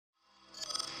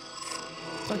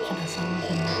Continuação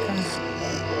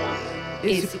de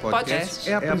Esse podcast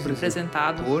é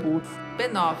apresentado por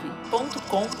b9.com.br.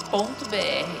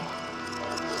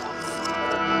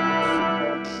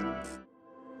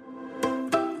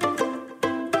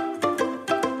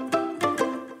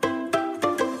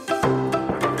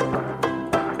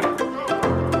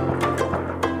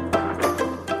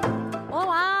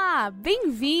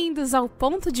 Bem-vindos ao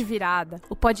Ponto de Virada,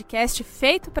 o podcast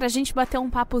feito pra gente bater um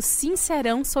papo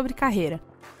sincerão sobre carreira.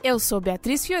 Eu sou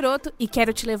Beatriz Fiorotto e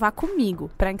quero te levar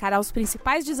comigo para encarar os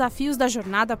principais desafios da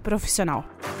jornada profissional.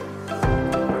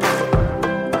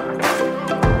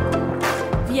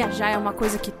 Viajar é uma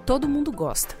coisa que todo mundo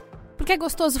gosta. Porque é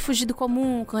gostoso fugir do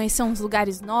comum, conhecer uns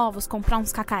lugares novos, comprar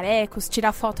uns cacarecos,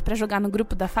 tirar foto pra jogar no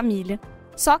grupo da família.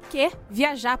 Só que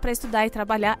viajar pra estudar e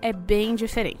trabalhar é bem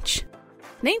diferente.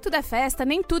 Nem tudo é festa,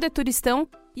 nem tudo é turistão,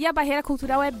 e a barreira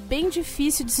cultural é bem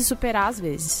difícil de se superar às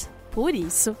vezes. Por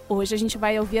isso, hoje a gente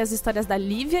vai ouvir as histórias da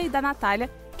Lívia e da Natália,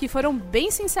 que foram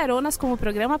bem sinceronas como o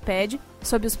programa pede,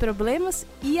 sobre os problemas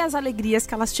e as alegrias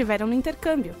que elas tiveram no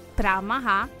intercâmbio. Para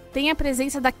amarrar, tem a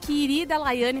presença da querida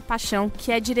Laiane Paixão,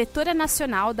 que é diretora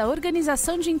nacional da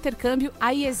Organização de Intercâmbio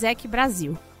AIESEC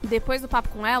Brasil. Depois do papo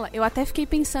com ela, eu até fiquei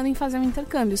pensando em fazer um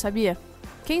intercâmbio, sabia?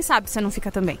 Quem sabe você não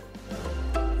fica também?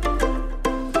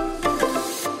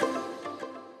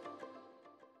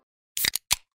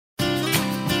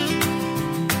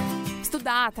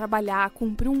 Estudar, trabalhar,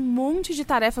 cumprir um monte de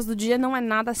tarefas do dia não é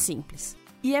nada simples.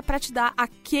 E é para te dar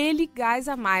aquele gás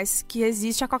a mais que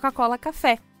existe a Coca-Cola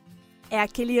Café. É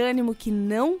aquele ânimo que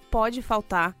não pode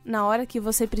faltar na hora que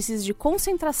você precisa de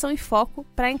concentração e foco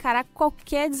para encarar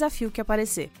qualquer desafio que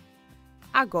aparecer.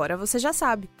 Agora você já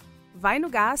sabe. Vai no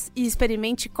Gás e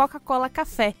experimente Coca-Cola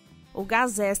Café, o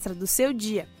gás extra do seu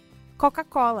dia.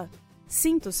 Coca-Cola.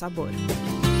 Sinta o sabor.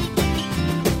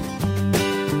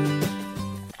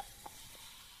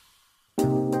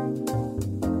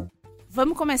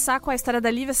 Vamos começar com a história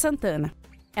da Lívia Santana.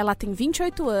 Ela tem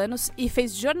 28 anos e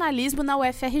fez jornalismo na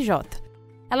UFRJ.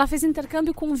 Ela fez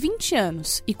intercâmbio com 20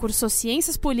 anos e cursou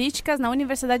Ciências Políticas na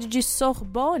Universidade de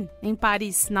Sorbonne, em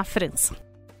Paris, na França.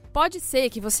 Pode ser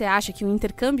que você ache que o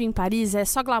intercâmbio em Paris é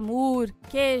só glamour,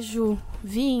 queijo,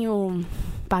 vinho,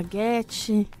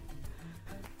 baguete...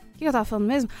 O que eu tava falando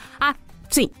mesmo? Ah,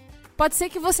 sim! Pode ser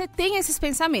que você tenha esses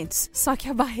pensamentos, só que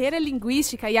a barreira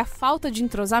linguística e a falta de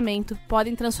entrosamento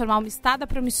podem transformar uma estada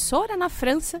promissora na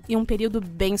França em um período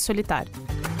bem solitário.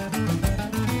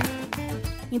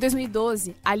 Em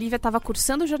 2012, a Lívia estava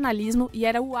cursando jornalismo e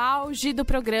era o auge do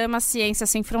programa Ciência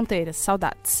Sem Fronteiras,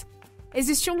 saudades.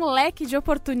 Existia um leque de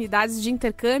oportunidades de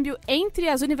intercâmbio entre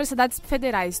as universidades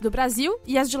federais do Brasil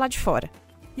e as de lá de fora.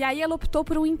 E aí ela optou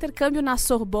por um intercâmbio na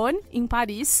Sorbonne, em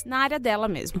Paris, na área dela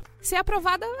mesmo. Ser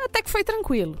aprovada até que foi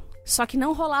tranquilo. Só que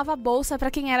não rolava bolsa para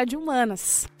quem era de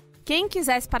humanas. Quem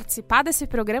quisesse participar desse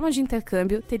programa de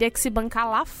intercâmbio teria que se bancar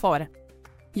lá fora.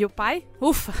 E o pai,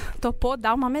 topou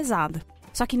dar uma mesada.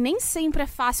 Só que nem sempre é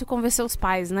fácil convencer os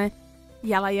pais, né?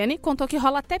 E a Laiane contou que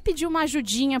rola até pedir uma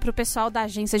ajudinha pro pessoal da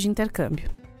agência de intercâmbio.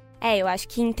 Eu acho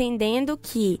que entendendo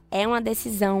que é uma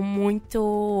decisão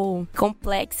muito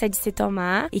complexa de se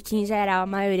tomar e que, em geral, a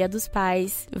maioria dos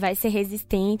pais vai ser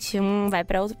resistente, vai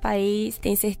para outro país,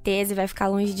 tem certeza e vai ficar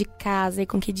longe de casa, e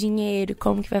com que dinheiro,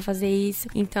 como que vai fazer isso.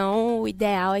 Então, o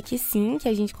ideal é que sim, que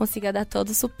a gente consiga dar todo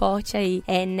o suporte aí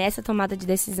nessa tomada de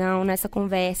decisão, nessa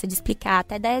conversa, de explicar,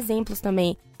 até dar exemplos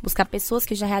também. Buscar pessoas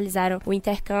que já realizaram o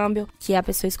intercâmbio, que a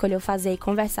pessoa escolheu fazer, e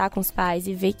conversar com os pais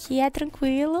e ver que é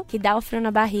tranquilo, que dá um frio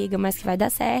na barriga, mas que vai dar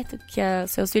certo, que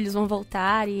seus filhos vão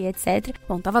voltar e etc.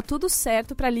 Bom, tava tudo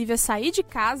certo pra Lívia sair de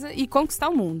casa e conquistar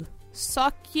o mundo.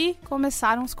 Só que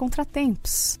começaram os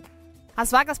contratempos. As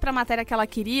vagas pra matéria que ela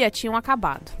queria tinham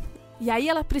acabado. E aí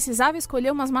ela precisava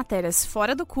escolher umas matérias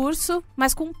fora do curso,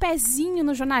 mas com um pezinho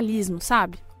no jornalismo,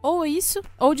 sabe? Ou isso,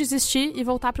 ou desistir e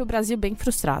voltar pro Brasil bem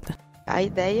frustrada. A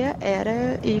ideia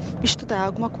era ir estudar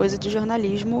alguma coisa de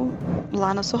jornalismo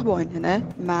lá na Sorbonne, né?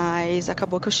 Mas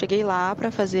acabou que eu cheguei lá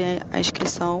para fazer a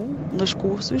inscrição nos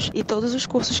cursos e todos os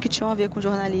cursos que tinham a ver com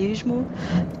jornalismo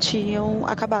tinham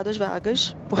acabado as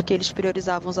vagas, porque eles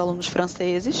priorizavam os alunos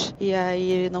franceses e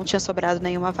aí não tinha sobrado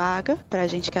nenhuma vaga pra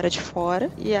gente que era de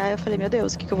fora. E aí eu falei, meu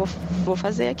Deus, o que eu vou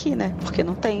fazer aqui, né? Porque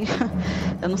não tem,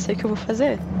 eu não sei o que eu vou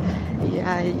fazer. E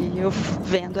aí eu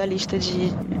vendo a lista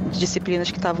de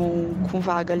disciplinas que estavam com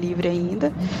vaga livre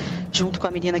ainda, junto com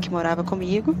a menina que morava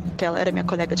comigo, que ela era minha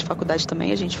colega de faculdade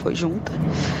também, a gente foi junta.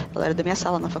 Ela era da minha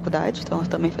sala na faculdade, então ela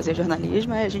também fazia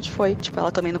jornalismo, aí a gente foi,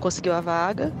 ela também não conseguiu a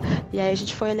vaga, e aí a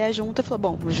gente foi olhar junto e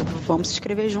falou, bom, vamos se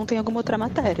inscrever junto em alguma outra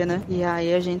matéria, né? E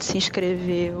aí a gente se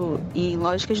inscreveu em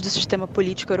Lógicas do Sistema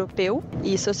Político Europeu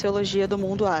e Sociologia do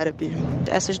Mundo Árabe.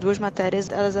 Essas duas matérias,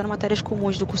 elas eram matérias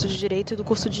comuns do curso de Direito e do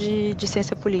curso de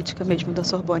Ciência Política mesmo, da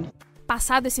Sorbonne.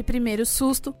 Passado esse primeiro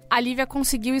susto, a Lívia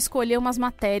conseguiu escolher umas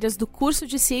matérias do curso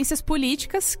de Ciências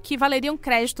Políticas que valeriam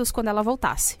créditos quando ela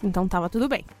voltasse. Então tava tudo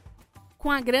bem.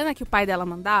 Com a grana que o pai dela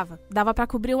mandava, dava pra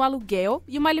cobrir um aluguel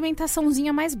e uma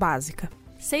alimentaçãozinha mais básica.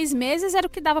 6 meses era o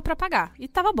que dava pra pagar. E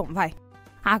tava bom, vai.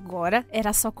 Agora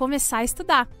era só começar a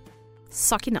estudar.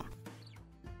 Só que não.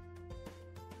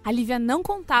 A Lívia não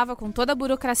contava com toda a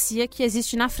burocracia que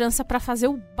existe na França para fazer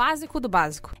o básico do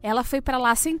básico. Ela foi para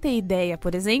lá sem ter ideia,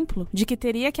 por exemplo, de que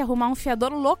teria que arrumar um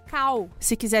fiador local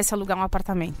se quisesse alugar um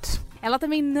apartamento. Ela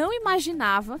também não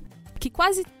imaginava que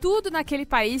quase tudo naquele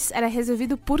país era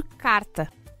resolvido por carta.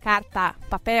 Carta,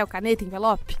 papel, caneta,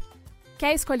 envelope.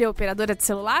 Quer escolher operadora de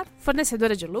celular?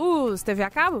 Fornecedora de luz, TV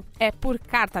a cabo? É por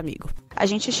carta, amigo. A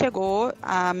gente chegou,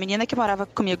 a menina que morava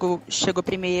comigo chegou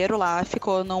primeiro lá,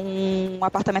 ficou num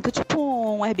apartamento tipo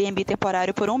um Airbnb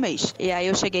temporário por um mês. E aí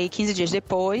eu cheguei 15 dias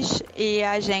depois e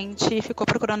a gente ficou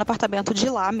procurando apartamento de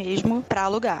lá mesmo pra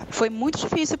alugar. Foi muito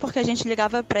difícil porque a gente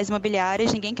ligava pras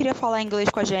imobiliárias, ninguém queria falar inglês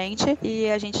com a gente e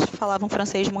a gente falava um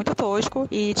francês muito tosco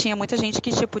e tinha muita gente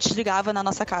que desligava na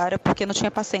nossa cara porque não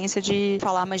tinha paciência de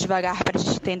falar mais devagar pra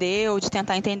gente entender ou de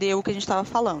tentar entender o que a gente estava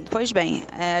falando. Pois bem,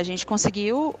 a gente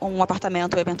conseguiu um apartamento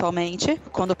eventualmente,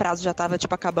 quando o prazo já estava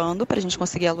acabando pra gente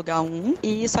conseguir alugar um,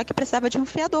 e só que precisava de um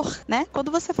fiador, né?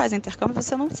 Quando você faz intercâmbio,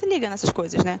 você não se liga nessas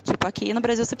coisas, né? Aqui no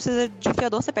Brasil você precisa de um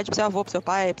fiador, você pede pro seu avô, pro seu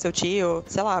pai, pro seu tio,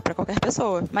 sei lá, pra qualquer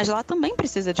pessoa. Mas lá também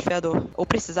precisa de fiador. Ou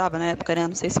precisava na época, né?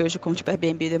 Não sei se hoje com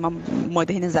Airbnb deu uma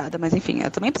modernizada, mas enfim, eu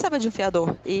também precisava de um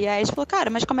fiador. E aí a gente falou, cara,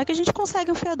 mas como é que a gente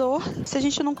consegue um fiador se a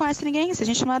gente não conhece ninguém, se a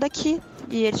gente não é daqui?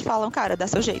 E eles falam, cara, dá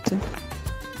seu jeito.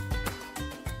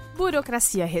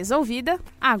 Burocracia resolvida,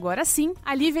 agora sim,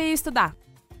 a Lívia ia estudar.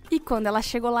 E quando ela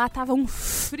chegou lá, tava um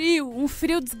frio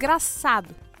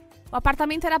desgraçado. O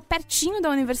apartamento era pertinho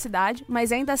da universidade,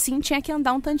 mas ainda assim tinha que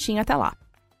andar um tantinho até lá.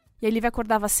 E a Lívia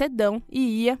acordava cedão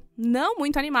e ia, não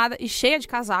muito animada e cheia de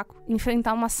casaco,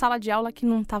 enfrentar uma sala de aula que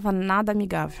não tava nada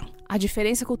amigável. A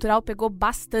diferença cultural pegou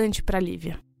bastante pra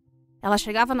Lívia. Ela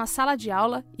chegava na sala de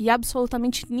aula e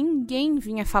absolutamente ninguém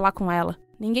vinha falar com ela.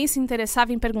 Ninguém se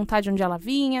interessava em perguntar de onde ela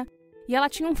vinha, e ela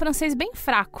tinha um francês bem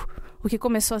fraco, o que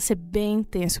começou a ser bem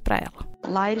tenso para ela.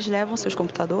 Lá eles levam seus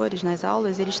computadores nas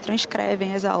aulas e eles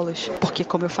transcrevem as aulas, porque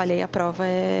como eu falei, a prova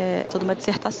é toda uma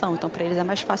dissertação, então para eles é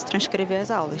mais fácil transcrever as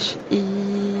aulas.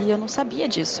 E eu não sabia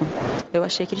disso. Eu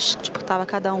achei que eles, tava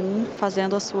cada um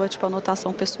fazendo a sua,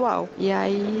 anotação pessoal. E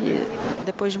aí,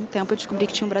 depois de um tempo, eu descobri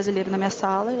que tinha um brasileiro na minha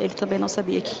sala, ele também não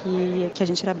sabia que a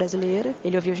gente era brasileira.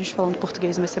 Ele ouviu a gente falando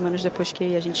português umas semanas depois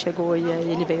que a gente chegou e aí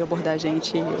ele veio abordar a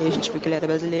gente e a gente viu que ele era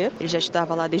brasileiro. Ele já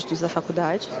estudava lá desde o início da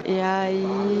faculdade. E aí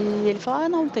ele falou,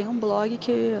 não, tem um blog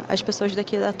que as pessoas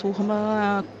daqui da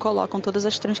turma colocam todas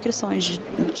as transcrições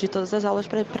de todas as aulas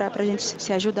pra gente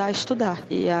se ajudar a estudar.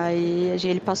 E aí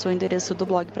ele passou o endereço do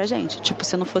blog pra gente.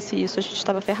 Se não fosse isso, a gente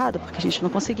estava ferrado, porque a gente não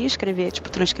conseguia escrever,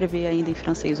 transcrever ainda em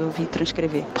francês, ouvir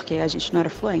transcrever, porque a gente não era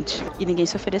fluente. E ninguém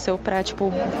se ofereceu pra,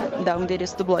 dar o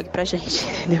endereço do blog pra gente,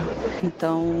 entendeu?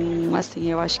 Então,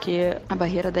 assim, eu acho que a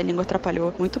barreira da língua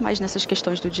atrapalhou muito mais nessas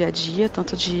questões do dia a dia,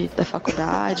 tanto da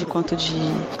faculdade, quanto de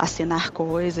assinar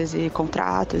coisas e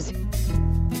contratos.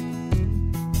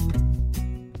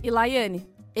 E Laiane,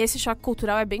 esse choque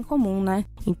cultural é bem comum, né?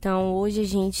 Então, hoje a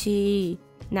gente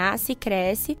nasce e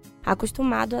cresce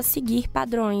acostumado a seguir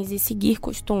padrões e seguir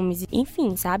costumes.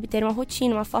 Enfim, sabe? Ter uma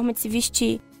rotina, uma forma de se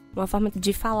vestir, uma forma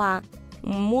de falar,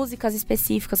 músicas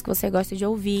específicas que você gosta de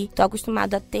ouvir. Tô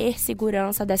acostumado a ter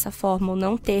segurança dessa forma ou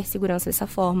não ter segurança dessa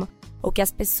forma. Ou que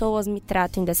as pessoas me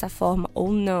tratem dessa forma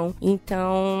ou não.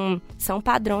 Então, são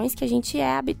padrões que a gente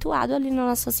é habituado ali na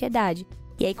nossa sociedade.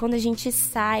 E aí, quando a gente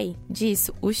sai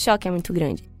disso, o choque é muito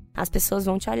grande. As pessoas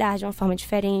vão te olhar de uma forma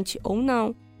diferente ou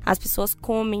não. As pessoas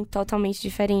comem totalmente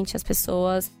diferente. As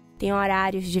pessoas têm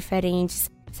horários diferentes,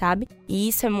 sabe? E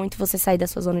isso é muito você sair da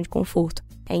sua zona de conforto.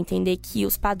 É entender que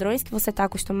os padrões que você está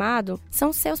acostumado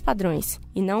são seus padrões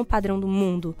e não o padrão do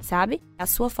mundo, sabe? A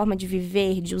sua forma de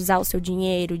viver, de usar o seu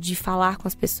dinheiro, de falar com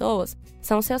as pessoas,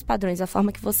 são os seus padrões, a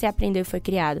forma que você aprendeu e foi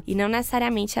criado. E não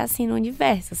necessariamente é assim no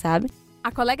universo, sabe?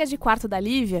 A colega de quarto da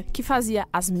Lívia, que fazia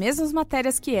as mesmas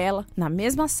matérias que ela, na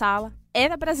mesma sala,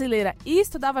 era brasileira e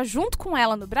estudava junto com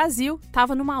ela no Brasil,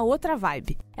 tava numa outra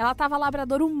vibe. Ela tava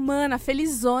labrador humana,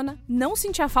 felizona, não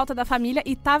sentia falta da família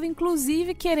e tava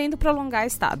inclusive querendo prolongar a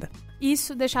estada.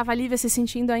 Isso deixava a Lívia se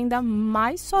sentindo ainda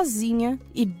mais sozinha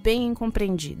e bem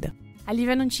incompreendida. A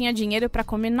Lívia não tinha dinheiro para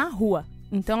comer na rua,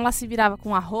 então ela se virava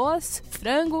com arroz,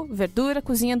 frango, verdura,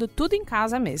 cozinhando tudo em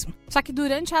casa mesmo. Só que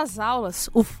durante as aulas,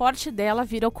 o forte dela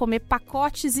virou comer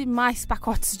pacotes e mais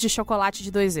pacotes de chocolate de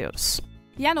 2 euros.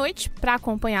 E à noite, para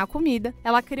acompanhar a comida,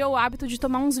 ela criou o hábito de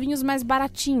tomar uns vinhos mais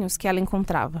baratinhos que ela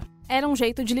encontrava. Era um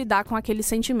jeito de lidar com aqueles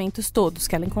sentimentos todos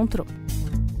que ela encontrou.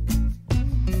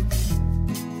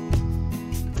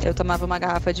 Eu tomava uma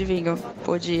garrafa de vinho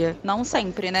por dia. Não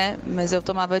sempre, né? Mas eu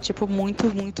tomava, muito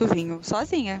vinho.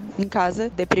 Sozinha, em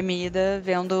casa, deprimida,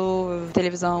 vendo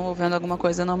televisão ou vendo alguma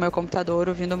coisa no meu computador,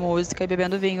 ouvindo música e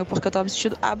bebendo vinho, porque eu tava me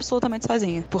sentindo absolutamente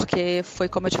sozinha. Porque foi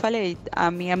como eu te falei, a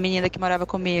minha menina que morava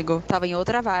comigo tava em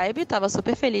outra vibe, tava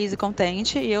super feliz e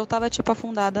contente, e eu tava,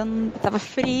 afundada. Tava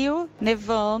frio,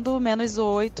 nevando,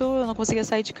 -8, eu não conseguia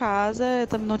sair de casa,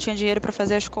 eu não tinha dinheiro pra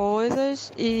fazer as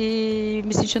coisas, e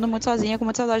me sentindo muito sozinha, com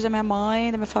muita saudade da minha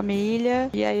mãe, da minha família.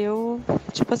 E aí eu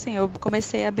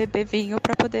comecei a beber vinho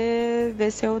pra poder ver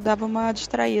se eu dava uma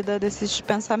distraída desses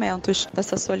pensamentos,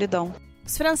 dessa solidão.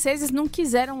 Os franceses não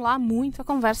quiseram lá muito a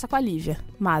conversa com a Lívia,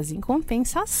 mas em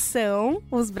compensação,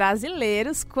 os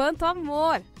brasileiros, quanto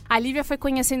amor! A Lívia foi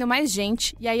conhecendo mais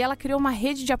gente e aí ela criou uma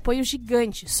rede de apoio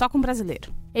gigante, só com brasileiro.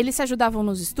 Eles se ajudavam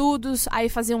nos estudos, aí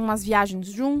faziam umas viagens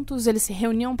juntos, eles se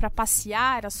reuniam pra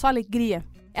passear, era só alegria.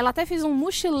 Ela até fez um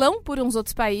mochilão por uns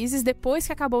outros países depois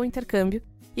que acabou o intercâmbio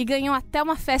e ganhou até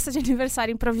uma festa de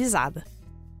aniversário improvisada.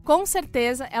 Com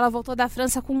certeza, ela voltou da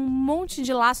França com um monte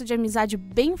de laço de amizade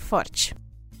bem forte.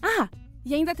 Ah,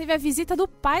 e ainda teve a visita do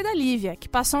pai da Lívia, que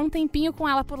passou um tempinho com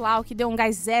ela por lá, o que deu um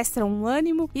gás extra, um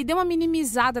ânimo e deu uma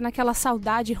minimizada naquela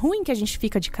saudade ruim que a gente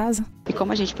fica de casa. E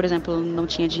como a gente, por exemplo, não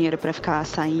tinha dinheiro pra ficar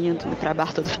saindo pra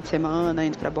bar todo fim de semana,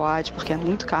 indo pra boate, porque é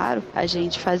muito caro, a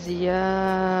gente fazia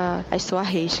as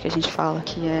soirées, que a gente fala,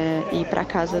 que é ir pra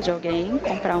casa de alguém,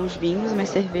 comprar uns vinhos, umas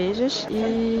cervejas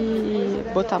e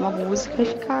botar uma música e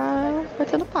ficar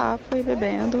batendo papo e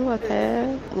bebendo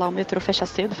até lá o metrô fecha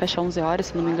cedo, fecha 11 horas,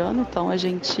 se não me engano, então a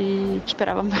gente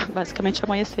esperava basicamente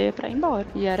amanhecer pra ir embora.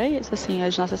 E era isso, assim,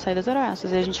 as nossas saídas eram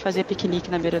essas. E a gente fazia piquenique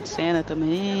na beira do Sena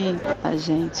também, a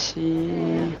gente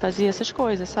fazia essas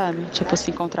coisas, sabe?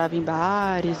 Se encontrava em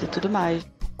bares e tudo mais.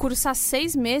 Cursar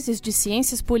 6 meses de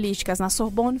ciências políticas na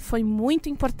Sorbonne foi muito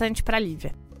importante para a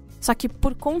Lívia. Só que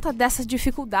por conta dessa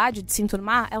dificuldade de se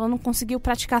enturmar, ela não conseguiu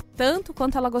praticar tanto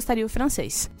quanto ela gostaria o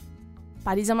francês.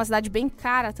 Paris é uma cidade bem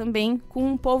cara também, com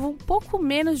um povo um pouco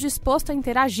menos disposto a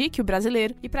interagir que o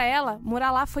brasileiro, e para ela, morar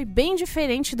lá foi bem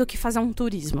diferente do que fazer um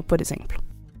turismo, por exemplo.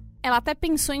 Ela até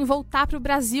pensou em voltar para o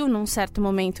Brasil num certo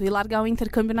momento e largar o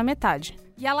intercâmbio na metade.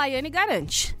 E a Laiane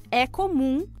garante, é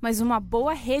comum, mas uma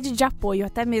boa rede de apoio,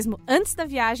 até mesmo antes da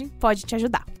viagem, pode te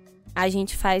ajudar. A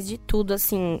gente faz de tudo,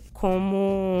 assim,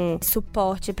 como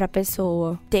suporte pra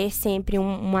pessoa. Ter sempre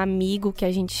um amigo que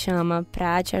a gente chama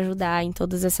pra te ajudar em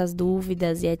todas essas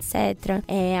dúvidas e etc.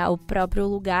 O próprio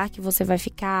lugar que você vai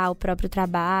ficar, o próprio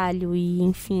trabalho e,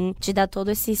 enfim, te dá todo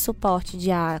esse suporte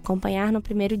de acompanhar no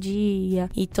primeiro dia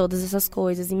e todas essas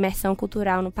coisas. Imersão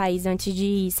cultural no país antes de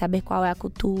ir, saber qual é a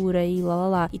cultura e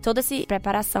lá. E toda essa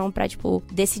preparação pra,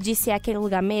 decidir se é aquele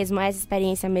lugar mesmo, é essa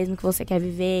experiência mesmo que você quer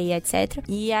viver e etc.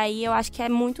 E aí eu acho que é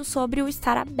muito sobre o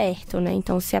estar aberto, né?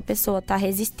 Então, se a pessoa tá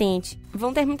resistente,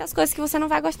 vão ter muitas coisas que você não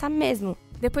vai gostar mesmo.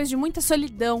 Depois de muita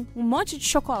solidão, um monte de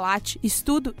chocolate,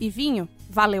 estudo e vinho,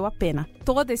 valeu a pena.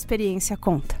 Toda a experiência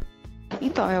conta.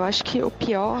 Então, eu acho que o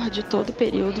pior de todo o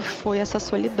período foi essa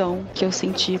solidão que eu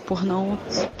senti por não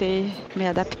ter me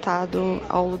adaptado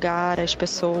ao lugar, às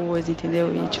pessoas, entendeu?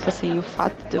 E, o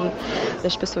fato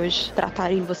das pessoas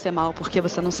tratarem você mal porque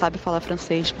você não sabe falar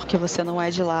francês, porque você não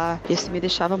é de lá, isso me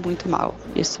deixava muito mal.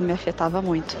 Isso me afetava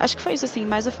muito. Acho que foi isso, assim,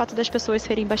 mais o fato das pessoas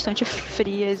serem bastante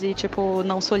frias e,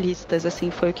 não solícitas,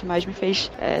 assim, foi o que mais me fez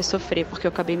sofrer, porque eu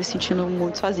acabei me sentindo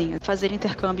muito sozinha. Fazer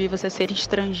intercâmbio e você ser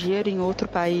estrangeiro em outro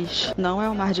país não é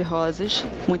um mar de rosas,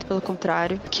 muito pelo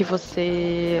contrário, que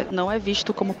você não é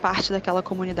visto como parte daquela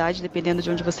comunidade, dependendo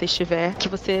de onde você estiver, que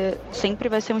você sempre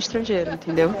vai ser um estrangeiro,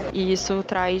 entendeu? E isso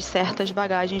traz certas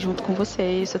bagagens junto com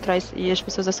você, e as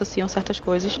pessoas associam certas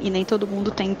coisas, e nem todo mundo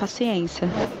tem paciência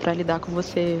pra lidar com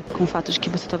você, com o fato de que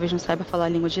você talvez não saiba falar a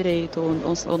língua direito,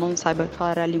 ou não saiba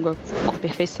falar a língua com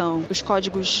perfeição. Os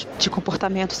códigos de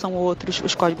comportamento são outros,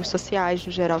 os códigos sociais,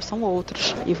 no geral, são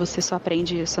outros, e você só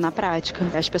aprende isso na prática.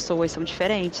 As pessoas pessoas são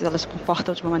diferentes, elas se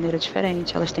comportam de uma maneira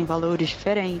diferente, elas têm valores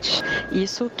diferentes.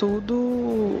 Isso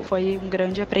tudo foi um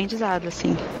grande aprendizado,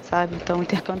 assim, sabe? Então, o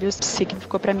intercâmbio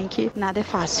significou pra mim que nada é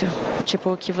fácil.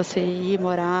 Tipo, que você ir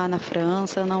morar na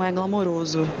França não é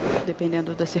glamouroso,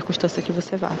 dependendo da circunstância que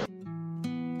você vá.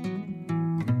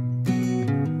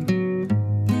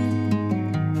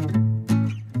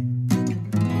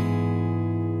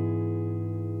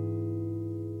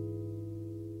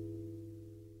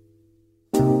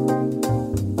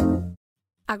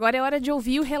 Agora é hora de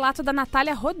ouvir o relato da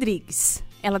Natália Rodrigues.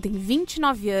 Ela tem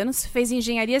 29 anos, fez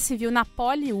engenharia civil na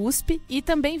Poli USP e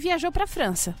também viajou para a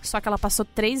França, só que ela passou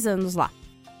 3 anos lá.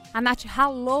 A Nath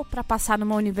ralou para passar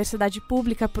numa universidade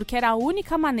pública porque era a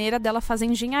única maneira dela fazer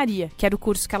engenharia, que era o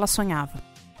curso que ela sonhava.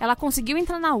 Ela conseguiu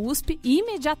entrar na USP e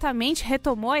imediatamente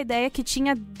retomou a ideia que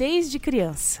tinha desde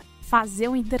criança: fazer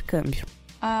um intercâmbio.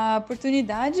 A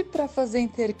oportunidade para fazer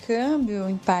intercâmbio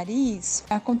em Paris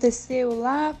aconteceu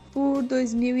lá por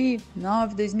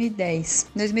 2009, 2010.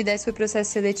 Em 2010 foi processo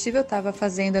seletivo, eu estava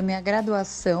fazendo a minha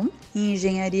graduação em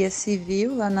engenharia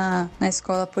civil lá na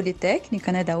Escola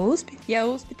Politécnica, né, da USP. E a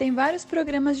USP tem vários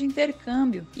programas de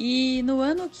intercâmbio. E no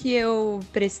ano que eu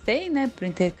prestei, né, para o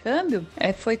intercâmbio,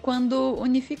 foi quando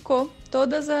unificou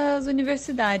todas as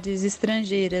universidades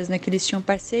estrangeiras, né, que eles tinham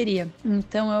parceria.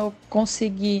 Então eu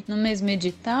consegui, no mesmo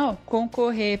edital,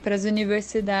 concorrer para as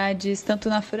universidades tanto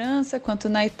na França quanto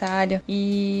na Itália.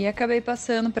 E acabei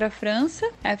passando para a França.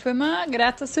 Foi uma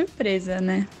grata surpresa,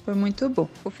 né? Foi muito bom.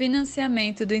 O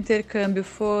financiamento do intercâmbio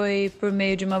foi por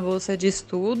meio de uma bolsa de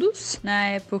estudos. Na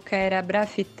época era a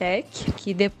Brafitec,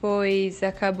 que depois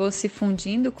acabou se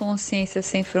fundindo com Ciências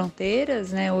Sem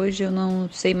Fronteiras, né? Hoje eu não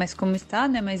sei mais como está,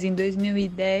 né? Mas em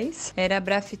 2010 era a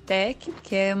Brafitec,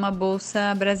 que é uma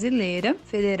bolsa brasileira,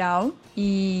 federal.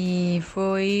 E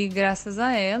foi graças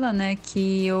a ela, né,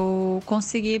 que eu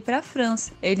consegui ir para a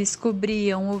França. Eles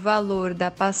cobriam o valor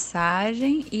da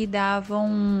passagem e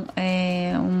davam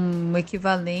um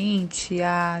equivalente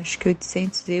a, acho que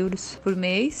 800 euros por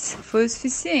mês. Foi o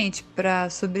suficiente para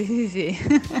sobreviver.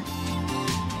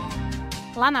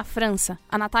 Lá na França,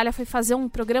 a Natália foi fazer um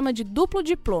programa de duplo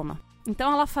diploma.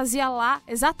 Então ela fazia lá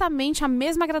exatamente a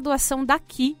mesma graduação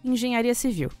daqui em engenharia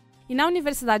civil. E na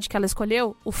universidade que ela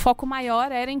escolheu, o foco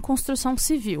maior era em construção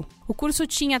civil. O curso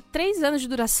tinha 3 anos de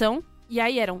duração, e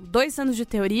aí eram 2 anos de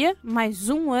teoria, mais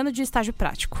 1 ano de estágio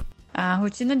prático. A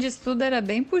rotina de estudo era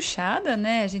bem puxada,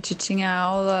 né? A gente tinha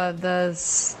aula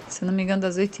se não me engano,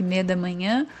 das 8h30 da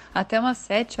manhã até umas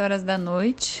 7 horas da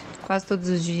noite, quase todos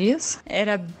os dias.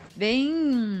 Era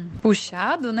bem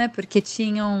puxado, né? Porque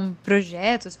tinham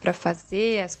projetos para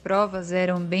fazer, as provas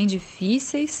eram bem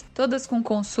difíceis, todas com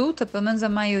consulta, pelo menos a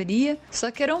maioria,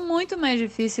 só que eram muito mais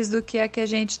difíceis do que a que a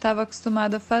gente estava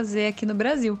acostumado a fazer aqui no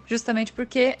Brasil, justamente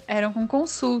porque eram com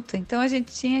consulta. Então a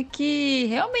gente tinha que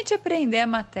realmente aprender a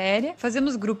matéria.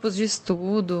 Fazemos grupos de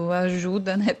estudo,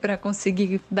 ajuda, né, para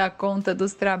conseguir dar conta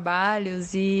dos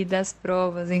trabalhos e das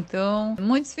provas. Então,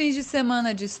 muitos fins de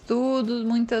semana de estudo,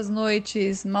 muitas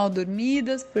noites mal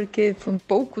dormidas, porque foram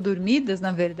pouco dormidas,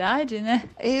 na verdade, né?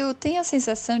 Eu tenho a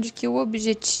sensação de que o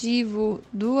objetivo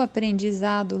do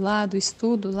aprendizado lá, do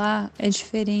estudo lá, é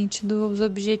diferente dos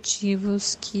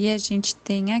objetivos que a gente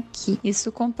tem aqui.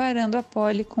 Isso comparando a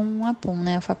Poli com a PUM,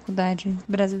 né? A faculdade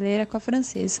brasileira com a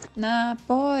francesa. Na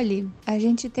Poli, a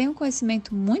gente tem um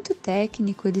conhecimento muito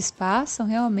técnico, eles passam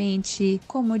realmente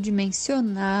como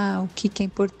dimensionar, o que é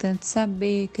importante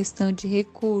saber, questão de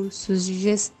recursos, de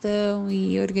gestão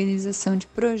e organização de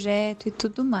projeto e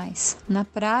tudo mais. Na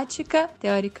prática,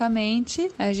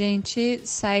 teoricamente, a gente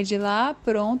sai de lá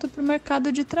pronto para o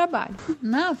mercado de trabalho.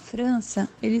 Na França,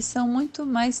 eles são muito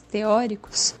mais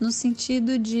teóricos no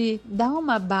sentido de dar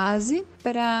uma base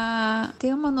para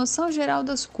ter uma noção geral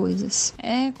das coisas.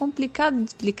 É complicado de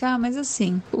explicar, mas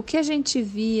assim, o que a gente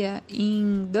via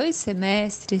em 2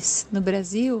 semestres no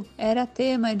Brasil era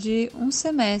tema de 1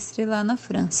 semestre lá na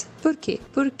França. Por quê?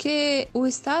 Porque o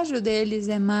estágio deles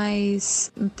é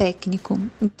mais técnico.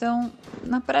 Então,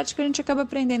 na prática, a gente acaba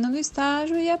aprendendo no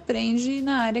estágio e aprende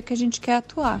na área que a gente quer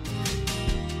atuar.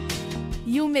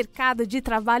 E o mercado de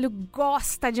trabalho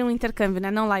gosta de um intercâmbio, né,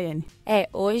 não, Laiane?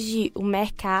 Hoje o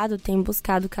mercado tem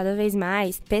buscado cada vez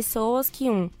mais pessoas que,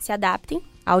 se adaptem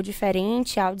ao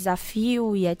diferente, ao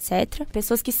desafio e etc.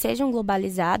 Pessoas que sejam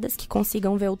globalizadas, que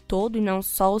consigam ver o todo e não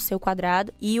só o seu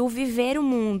quadrado. E o viver o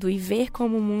mundo e ver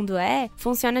como o mundo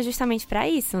funciona justamente para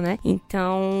isso, né?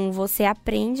 Então, você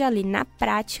aprende ali na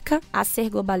prática a ser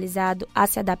globalizado, a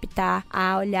se adaptar,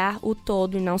 a olhar o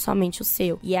todo e não somente o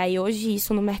seu. E aí, hoje,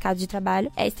 isso no mercado de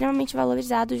trabalho é extremamente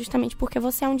valorizado justamente porque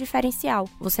você é um diferencial.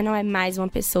 Você não é mais uma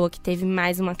pessoa que teve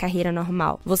mais uma carreira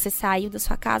normal. Você saiu da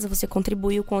sua casa, você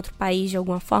contribuiu com outro país de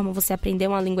alguma forma, você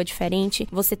aprendeu uma língua diferente,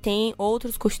 você tem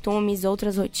outros costumes,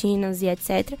 outras rotinas e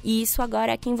etc. E isso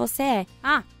agora é quem você é.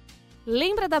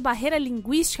 Lembra da barreira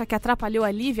linguística que atrapalhou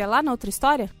a Lívia lá na outra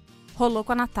história? Rolou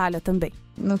com a Natália também.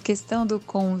 No questão do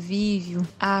convívio,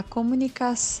 a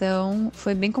comunicação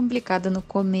foi bem complicada no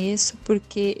começo,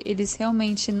 porque eles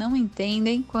realmente não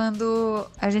entendem quando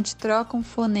a gente troca um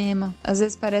fonema. Às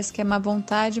vezes parece que é má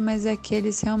vontade, mas é que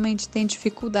eles realmente têm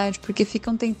dificuldade, porque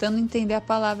ficam tentando entender a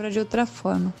palavra de outra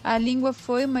forma. A língua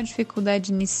foi uma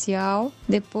dificuldade inicial,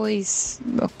 depois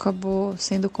acabou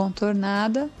sendo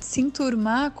contornada. Se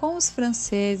enturmar com os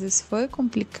franceses foi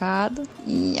complicado,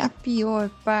 e a pior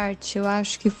parte, eu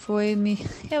acho que foi me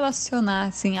relacionar,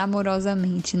 assim,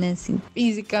 amorosamente, né, assim,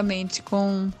 fisicamente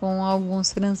com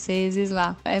alguns franceses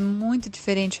lá. É muito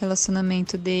diferente o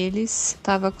relacionamento deles.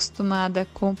 Tava acostumada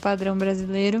com o padrão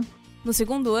brasileiro. No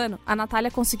segundo ano, a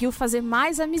Natália conseguiu fazer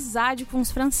mais amizade com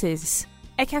os franceses.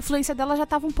 É que a fluência dela já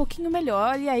estava um pouquinho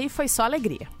melhor e aí foi só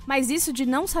alegria. Mas isso de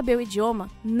não saber o idioma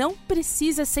não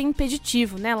precisa ser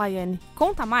impeditivo, né, Laiane?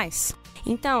 Conta mais.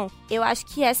 Então, eu acho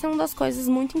que essa é uma das coisas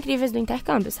muito incríveis do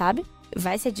intercâmbio, sabe?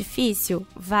 Vai ser difícil?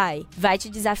 Vai. Vai te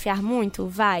desafiar muito?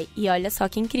 Vai. E olha só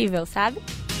que incrível, sabe?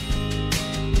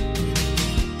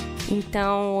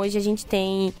 Então, hoje a gente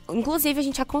tem... Inclusive, a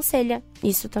gente aconselha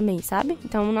isso também, sabe?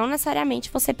 Então, não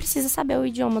necessariamente você precisa saber o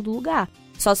idioma do lugar.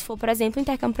 Só se for, por exemplo, um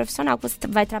intercâmbio profissional, que você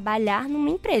vai trabalhar numa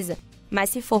empresa. Mas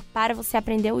se for para você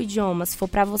aprender o idioma, se for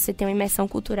para você ter uma imersão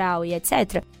cultural e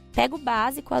etc., pega o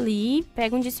básico ali,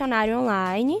 pega um dicionário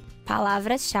online,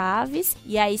 palavras-chave,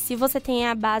 e aí se você tem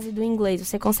a base do inglês,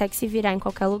 você consegue se virar em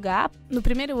qualquer lugar. No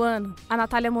primeiro ano, a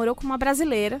Natália morou com uma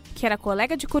brasileira, que era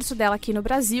colega de curso dela aqui no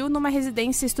Brasil, numa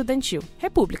residência estudantil.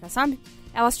 República, sabe?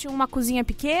 Elas tinham uma cozinha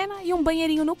pequena e um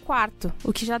banheirinho no quarto,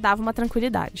 o que já dava uma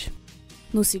tranquilidade.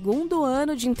 No segundo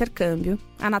ano de intercâmbio,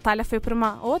 a Natália foi para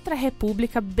uma outra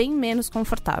república bem menos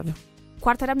confortável. O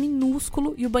quarto era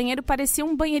minúsculo e o banheiro parecia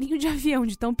um banheirinho de avião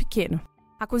de tão pequeno.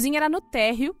 A cozinha era no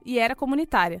térreo e era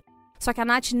comunitária. Só que a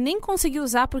Nath nem conseguiu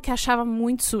usar porque achava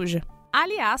muito suja.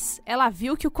 Aliás, ela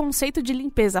viu que o conceito de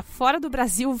limpeza fora do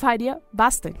Brasil varia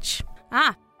bastante.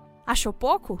 Achou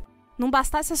pouco? Não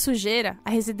bastasse a sujeira, a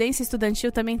residência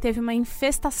estudantil também teve uma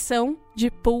infestação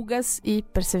de pulgas e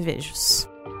percevejos.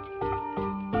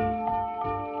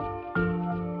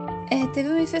 Teve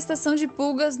uma infestação de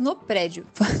pulgas no prédio.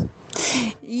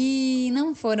 E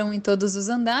não foram em todos os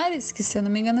andares, que se eu não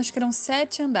me engano acho que eram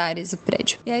 7 andares o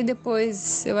prédio. E aí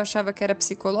depois eu achava que era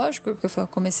psicológico, porque eu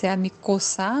comecei a me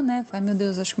coçar, né? Falei, meu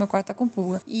Deus, acho que meu quarto tá com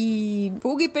pulga. E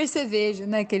pulga e percevejo,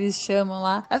 né, que eles chamam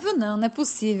lá. Aí eu falei, não é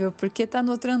possível, porque tá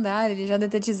no outro andar, eles já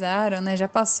detetizaram, né, já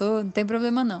passou, não tem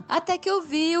problema não. Até que eu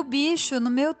vi o bicho no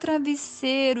meu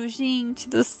travesseiro, gente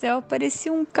do céu,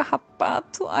 parecia um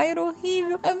carrapato. Ai, era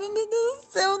horrível. Ai, meu Deus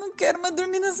do céu, eu não quero mais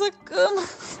dormir nessa cama.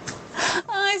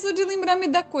 Ai, só de lembrar me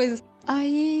dá coisa.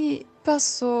 Aí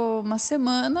passou uma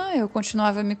semana, eu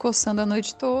continuava me coçando a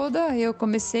noite toda, aí eu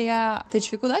comecei a ter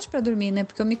dificuldade pra dormir, né?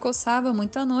 Porque eu me coçava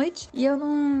muito à noite e eu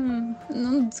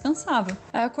não descansava.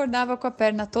 Aí eu acordava com a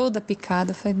perna toda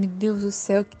picada. Eu falei, meu Deus do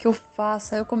céu, o que eu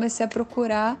faço? Aí eu comecei a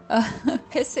procurar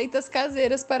receitas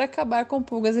caseiras para acabar com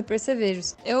pulgas e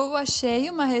percevejos. Eu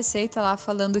achei uma receita lá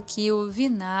falando que o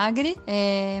vinagre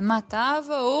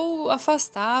matava ou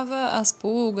afastava as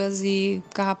pulgas e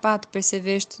carrapato,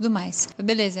 percevejo e tudo mais.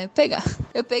 Beleza,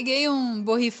 eu peguei um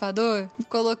borrifador,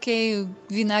 coloquei o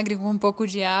vinagre com um pouco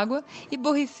de água e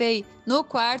borrifei no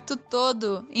quarto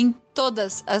todo, em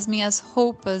todas as minhas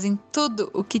roupas, em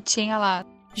tudo o que tinha lá.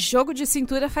 Jogo de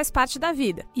cintura faz parte da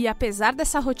vida. E apesar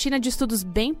dessa rotina de estudos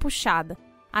bem puxada,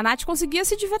 a Nath conseguia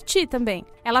se divertir também.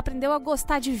 Ela aprendeu a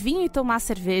gostar de vinho e tomar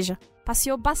cerveja,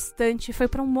 passeou bastante, foi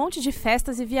para um monte de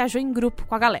festas e viajou em grupo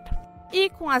com a galera. E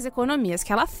com as economias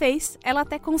que ela fez, ela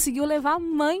até conseguiu levar a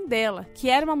mãe dela, que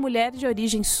era uma mulher de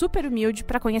origem super humilde,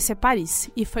 para conhecer Paris.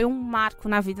 E foi um marco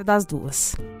na vida das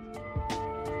duas.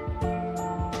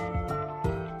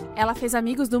 Ela fez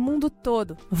amigos do mundo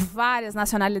todo, várias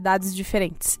nacionalidades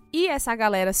diferentes. E essa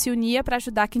galera se unia para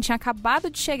ajudar quem tinha acabado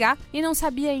de chegar e não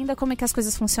sabia ainda como é que as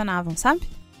coisas funcionavam, sabe?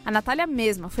 A Natália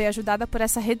mesma foi ajudada por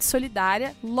essa rede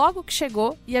solidária logo que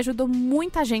chegou e ajudou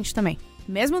muita gente também.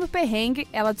 Mesmo no perrengue,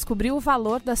 ela descobriu o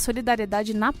valor da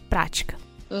solidariedade na prática.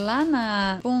 Lá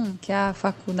na FUN, que é a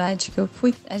faculdade que eu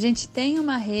fui, a gente tem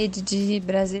uma rede de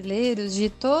brasileiros de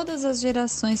todas as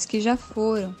gerações que já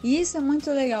foram. E isso é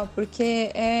muito legal, porque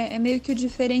é meio que o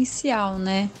diferencial,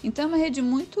 né? Então é uma rede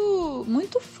muito,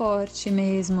 muito forte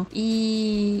mesmo.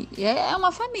 E é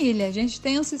uma família. A gente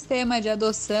tem um sistema de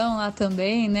adoção lá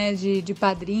também, né? De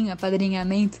padrinho,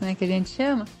 apadrinhamento, né? Que a gente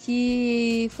chama.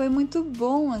 Que foi muito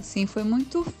bom, assim, foi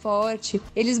muito forte.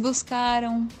 Eles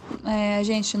buscaram a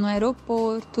gente no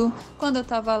aeroporto. Quando eu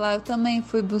tava lá, eu também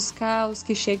fui buscar os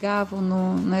que chegavam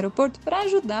no aeroporto para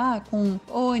ajudar com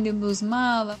ônibus,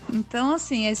 mala. Então,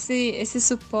 assim, esse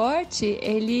suporte,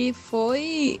 ele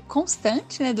foi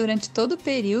constante, né, durante todo o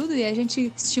período, e a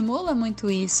gente estimula muito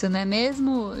isso, né,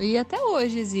 mesmo, e até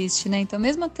hoje existe, né, então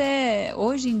mesmo até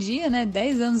hoje em dia, né,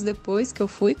 10 anos depois que eu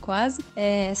fui quase,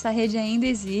 essa rede ainda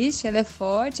existe, ela é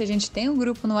forte, a gente tem um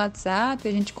grupo no WhatsApp,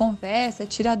 a gente conversa,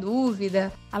 tira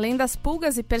dúvida. Além das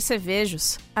pulgas e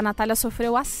percevejos, a Natália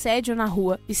sofreu assédio na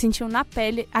rua e sentiu na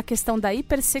pele a questão da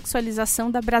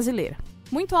hipersexualização da brasileira.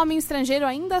 Muito homem estrangeiro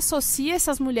ainda associa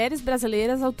essas mulheres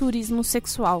brasileiras ao turismo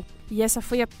sexual, e essa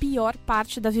foi a pior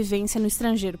parte da vivência no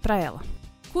estrangeiro para ela.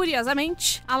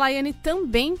 Curiosamente, a Laiane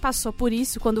também passou por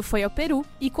isso quando foi ao Peru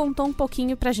e contou um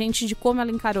pouquinho pra gente de como ela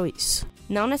encarou isso.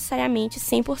 Não necessariamente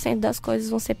 100% das coisas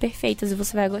vão ser perfeitas e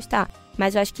você vai gostar,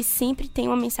 mas eu acho que sempre tem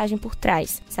uma mensagem por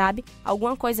trás, sabe?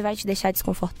 Alguma coisa vai te deixar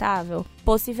desconfortável?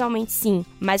 Possivelmente sim,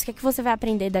 mas o que é que você vai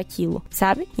aprender daquilo,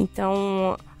 sabe?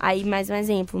 Então, aí mais um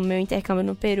exemplo, meu intercâmbio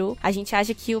no Peru, a gente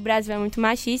acha que o Brasil é muito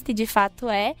machista e de fato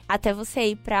é, até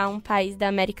você ir pra um país da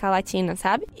América Latina,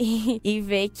 sabe? E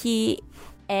ver que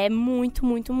é muito,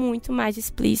 muito, muito mais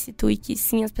explícito e que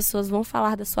sim, as pessoas vão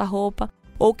falar da sua roupa,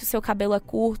 ou que o seu cabelo é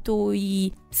curto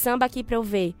e samba aqui pra eu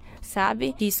ver,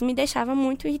 sabe? Isso me deixava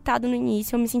muito irritado no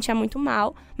início, eu me sentia muito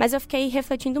mal, mas eu fiquei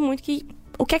refletindo muito que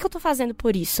o que é que eu tô fazendo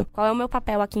por isso? Qual é o meu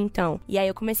papel aqui então? E aí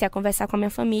eu comecei a conversar com a minha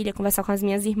família, conversar com as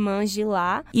minhas irmãs de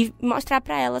lá e mostrar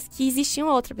pra elas que existia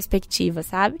uma outra perspectiva,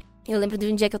 sabe? Eu lembro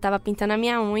de um dia que eu tava pintando a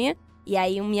minha unha, e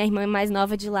aí minha irmã mais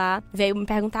nova de lá veio me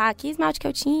perguntar que esmalte que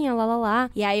eu tinha, lá.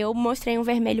 E aí eu mostrei um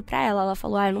vermelho pra ela. Ela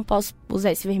falou, eu não posso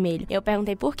usar esse vermelho. Eu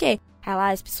perguntei por quê.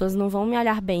 Ela, as pessoas não vão me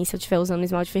olhar bem se eu estiver usando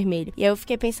esmalte vermelho. E aí eu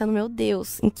fiquei pensando, meu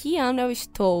Deus, em que ano eu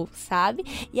estou, sabe?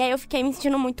 E aí eu fiquei me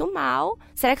sentindo muito mal.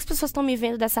 Será que as pessoas estão me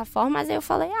vendo dessa forma? Mas aí eu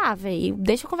falei, velho,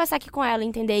 deixa eu conversar aqui com ela,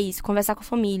 entender isso, conversar com a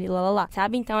família, lá,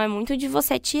 sabe? Então é muito de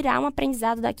você tirar um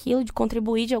aprendizado daquilo, de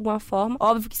contribuir de alguma forma.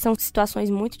 Óbvio que são situações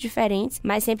muito diferentes,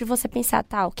 mas sempre você pensar,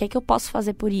 o que é que eu posso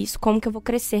fazer por isso? Como que eu vou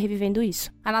crescer vivendo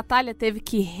isso? A Natália teve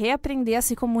que reaprender a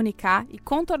se comunicar e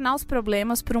contornar os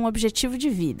problemas por um objetivo de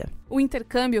vida. O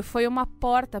intercâmbio foi uma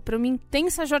porta para uma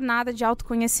intensa jornada de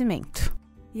autoconhecimento.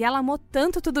 E ela amou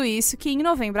tanto tudo isso que em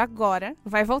novembro agora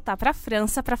vai voltar para a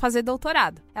França para fazer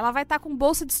doutorado. Ela vai estar com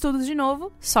bolsa de estudos de novo,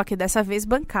 só que dessa vez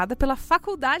bancada pela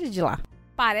faculdade de lá.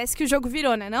 Parece que o jogo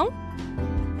virou, né não?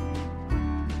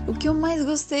 O que eu mais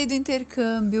gostei do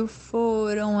intercâmbio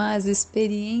foram as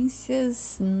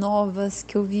experiências novas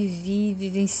que eu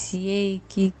vivenciei,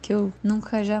 que eu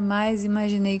nunca jamais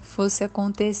imaginei que fosse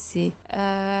acontecer.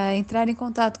 Entrar em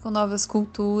contato com novas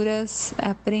culturas,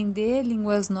 aprender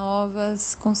línguas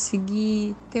novas,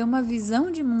 conseguir ter uma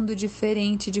visão de mundo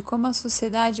diferente, de como a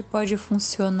sociedade pode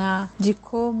funcionar, de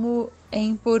como é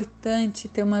importante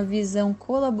ter uma visão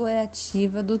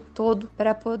colaborativa do todo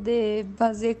para poder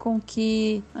fazer com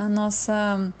que a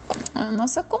nossa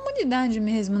comunidade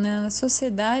mesmo, né, a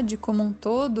sociedade como um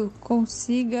todo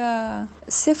consiga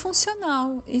ser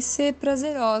funcional e ser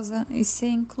prazerosa e ser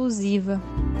inclusiva.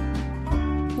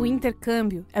 O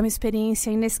intercâmbio é uma experiência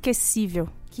inesquecível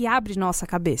que abre nossa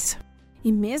cabeça.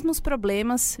 E mesmo os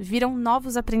problemas viram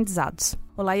novos aprendizados.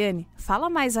 Ô Laiane, fala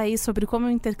mais aí sobre como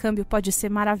o intercâmbio pode ser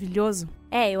maravilhoso.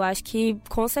 Eu acho que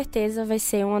com certeza vai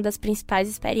ser uma das principais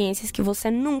experiências que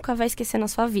você nunca vai esquecer na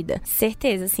sua vida.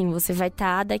 Certeza, sim, você vai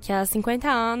estar daqui a 50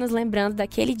 anos lembrando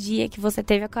daquele dia que você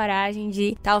teve a coragem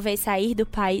de talvez sair do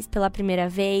país pela primeira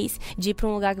vez, de ir para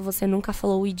um lugar que você nunca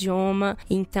falou o idioma.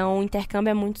 Então o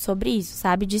intercâmbio é muito sobre isso,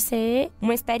 sabe? De ser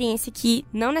uma experiência que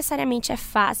não necessariamente é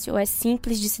fácil, é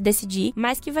simples de se decidir,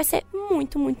 mas que vai ser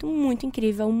muito, muito, muito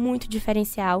incrível, muito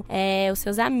diferencial. Os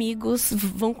seus amigos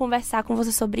vão conversar com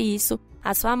você sobre isso.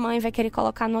 A sua mãe vai querer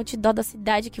colocar no outdoor da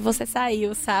cidade que você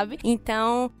saiu, sabe?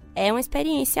 Então, é uma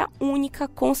experiência única,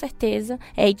 com certeza.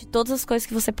 E de todas as coisas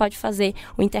que você pode fazer,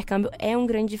 o intercâmbio é um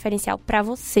grande diferencial pra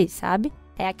você, sabe?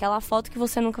 É aquela foto que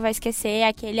você nunca vai esquecer, é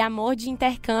aquele amor de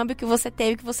intercâmbio que você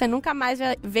teve, que você nunca mais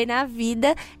vai ver na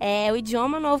vida. É o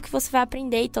idioma novo que você vai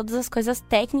aprender e todas as coisas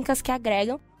técnicas que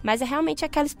agregam. Mas é realmente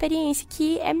aquela experiência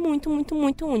que é muito, muito,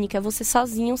 muito única. Você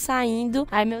sozinho saindo,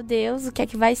 ai meu Deus, o que é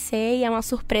que vai ser? E é uma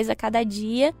surpresa a cada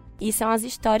dia. E são as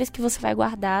histórias que você vai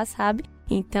guardar, sabe?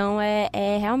 Então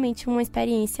é realmente uma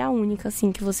experiência única,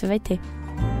 assim, que você vai ter.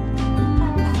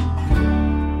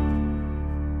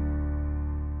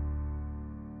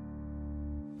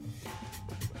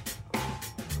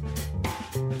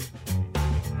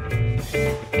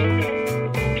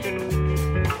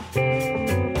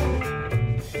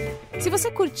 Se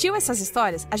você curtiu essas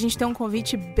histórias, a gente tem um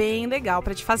convite bem legal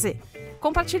para te fazer.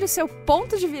 Compartilhe o seu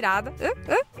ponto de virada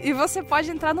e você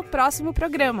pode entrar no próximo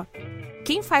programa.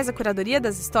 Quem faz a curadoria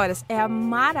das histórias é a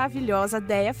maravilhosa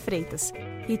Déia Freitas.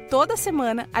 E toda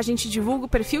semana a gente divulga o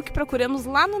perfil que procuramos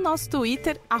lá no nosso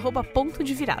Twitter, @ponto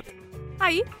de virada.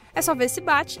 Aí é só ver se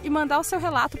bate e mandar o seu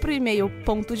relato para o e-mail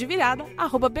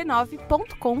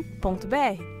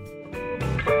pontodevirada@b9.com.br.